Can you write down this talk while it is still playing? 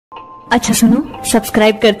अच्छा सुनो,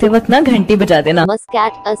 सब्सक्राइब करते वक्त ना घंटी बजा देना।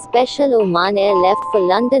 Muscat, a special Oman Air left for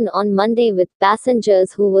London on Monday with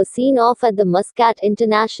passengers who were seen off at the Muscat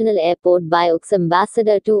International Airport by UK's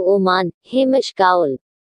ambassador to Oman, Hamish Cowell.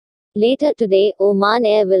 Later today, Oman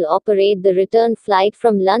Air will operate the return flight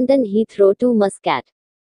from London Heathrow to Muscat.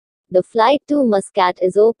 The flight to Muscat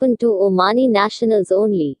is open to Omani nationals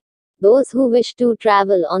only. Those who wish to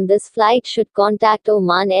travel on this flight should contact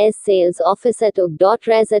Oman Air's sales office at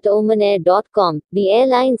uk.res@omanair.com, the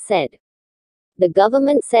airline said. The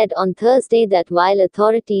government said on Thursday that while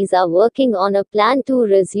authorities are working on a plan to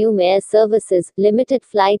resume air services, limited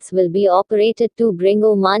flights will be operated to bring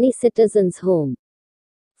Omani citizens home.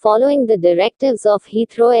 Following the directives of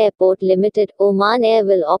Heathrow Airport Limited, Oman Air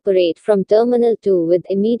will operate from Terminal 2 with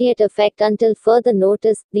immediate effect until further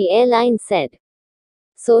notice, the airline said.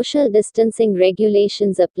 Social distancing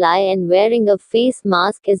regulations apply and wearing a face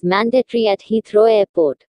mask is mandatory at Heathrow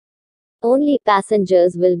Airport. Only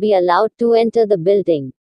passengers will be allowed to enter the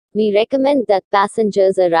building. We recommend that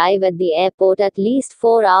passengers arrive at the airport at least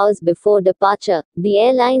 4 hours before departure, the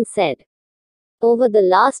airline said. Over the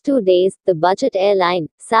last 2 days, the budget airline,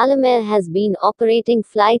 Salalah, has been operating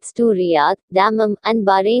flights to Riyadh, Dammam, and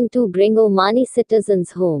Bahrain to bring Omani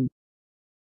citizens home.